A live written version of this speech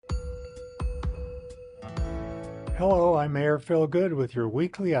Hello, I'm Mayor Phil Good with your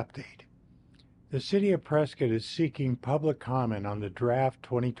weekly update. The City of Prescott is seeking public comment on the draft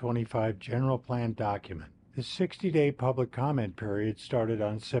 2025 General Plan document. The 60-day public comment period started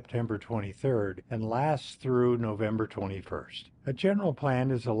on September 23rd and lasts through November 21st. A general plan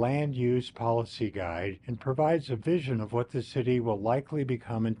is a land use policy guide and provides a vision of what the city will likely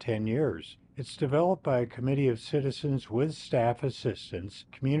become in 10 years. It's developed by a committee of citizens with staff assistance.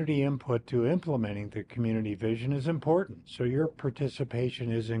 Community input to implementing the community vision is important, so your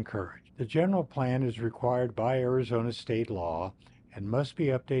participation is encouraged. The general plan is required by Arizona state law and must be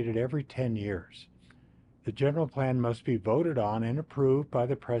updated every 10 years. The general plan must be voted on and approved by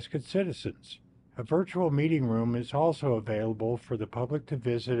the Prescott citizens. A virtual meeting room is also available for the public to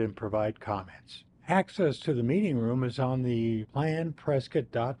visit and provide comments. Access to the meeting room is on the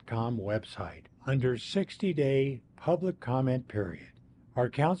planprescott.com website under 60-day public comment period. Our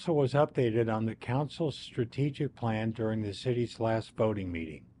council was updated on the council's strategic plan during the city's last voting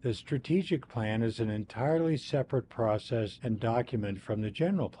meeting. The strategic plan is an entirely separate process and document from the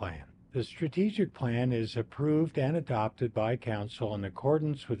general plan. The strategic plan is approved and adopted by council in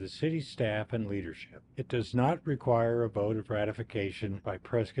accordance with the city staff and leadership. It does not require a vote of ratification by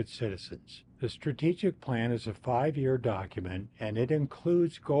Prescott citizens. The strategic plan is a 5-year document, and it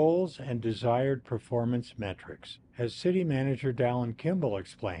includes goals and desired performance metrics. As City Manager Dallin Kimball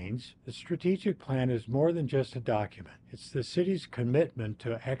explains, the strategic plan is more than just a document. It's the city's commitment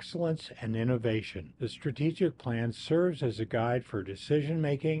to excellence and innovation. The strategic plan serves as a guide for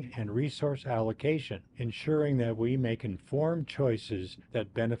decision-making and resource allocation, ensuring that we make informed choices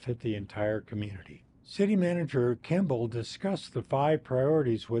that benefit the entire community. City Manager Kimball discussed the 5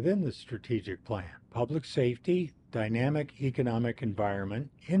 priorities within the strategic plan: public safety, dynamic economic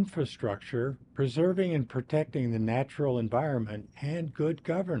environment, infrastructure, preserving and protecting the natural environment, and good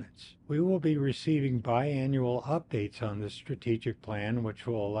governance. We will be receiving biannual updates on the strategic plan, which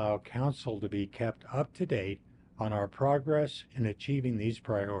will allow council to be kept up to date on our progress in achieving these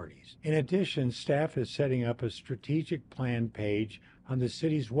priorities. In addition, staff is setting up a strategic plan page on the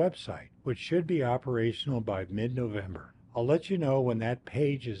city's website, which should be operational by mid-November. I'll let you know when that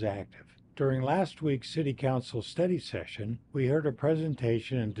page is active. During last week's City Council study session, we heard a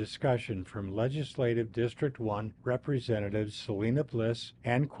presentation and discussion from Legislative District 1 Representatives Selina Bliss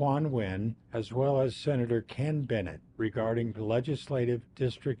and Nguyen, as well as Senator Ken Bennett, regarding the legislative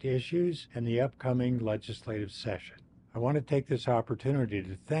district issues and the upcoming legislative session. I want to take this opportunity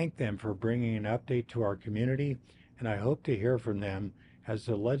to thank them for bringing an update to our community, and I hope to hear from them as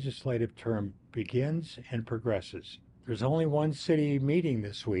the legislative term begins and progresses. There's only one city meeting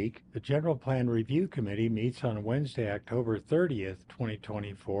this week. The General Plan Review Committee meets on Wednesday, October 30th,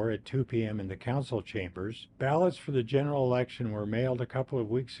 2024 at 2 p.m. in the council chambers. Ballots for the general election were mailed a couple of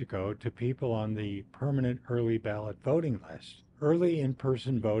weeks ago to people on the permanent early ballot voting list. Early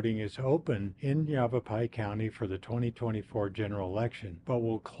in-person voting is open in Yavapai County for the 2024 general election, but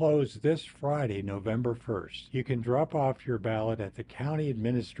will close this Friday, November 1st. You can drop off your ballot at the County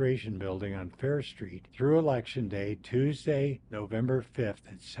Administration Building on Fair Street through Election Day, Tuesday, November 5th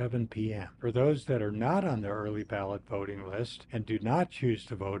at 7 p.m. For those that are not on the early ballot voting list and do not choose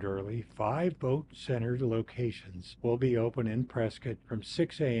to vote early, 5 vote center locations will be open in Prescott from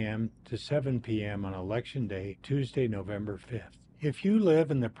 6 a.m. to 7 p.m. on Election Day, Tuesday, November 5th. If you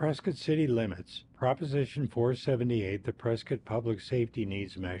live in the Prescott city limits, Proposition 478, the Prescott Public Safety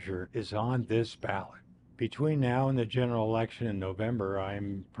Needs measure, is on this ballot. Between now and the general election in November,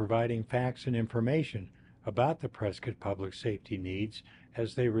 I'm providing facts and information about the Prescott Public Safety Needs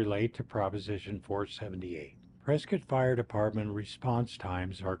as they relate to Proposition 478. Prescott Fire Department response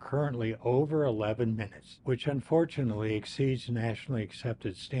times are currently over 11 minutes, which unfortunately exceeds nationally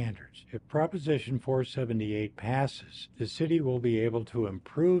accepted standards. If Proposition 478 passes, the city will be able to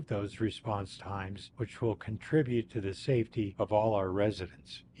improve those response times, which will contribute to the safety of all our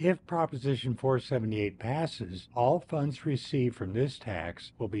residents. If Proposition 478 passes, all funds received from this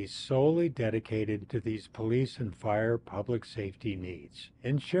tax will be solely dedicated to these police and fire public safety needs.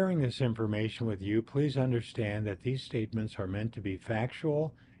 In sharing this information with you, please understand that these statements are meant to be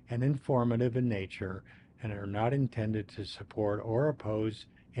factual and informative in nature and are not intended to support or oppose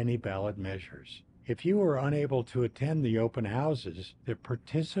any ballot measures. If you were unable to attend the open houses, the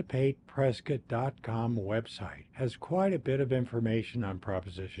ParticipatePrescott.com website has quite a bit of information on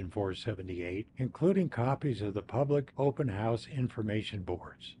Proposition 478, including copies of the public open house information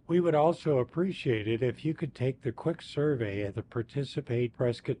boards. We would also appreciate it if you could take the quick survey at the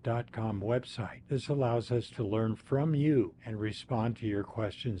ParticipatePrescott.com website. This allows us to learn from you and respond to your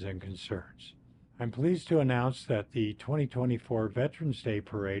questions and concerns. I'm pleased to announce that the 2024 Veterans Day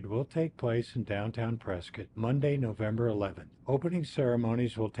Parade will take place in downtown Prescott Monday, November 11th. Opening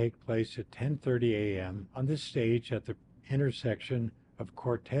ceremonies will take place at 10:30 a.m. on the stage at the intersection of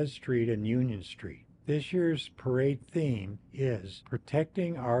Cortez Street and Union Street. This year's parade theme is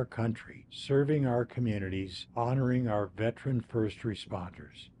Protecting Our Country, Serving Our Communities, Honoring Our Veteran First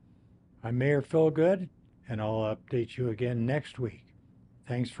Responders. I'm Mayor Phil Good, and I'll update you again next week.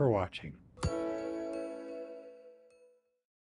 Thanks for watching.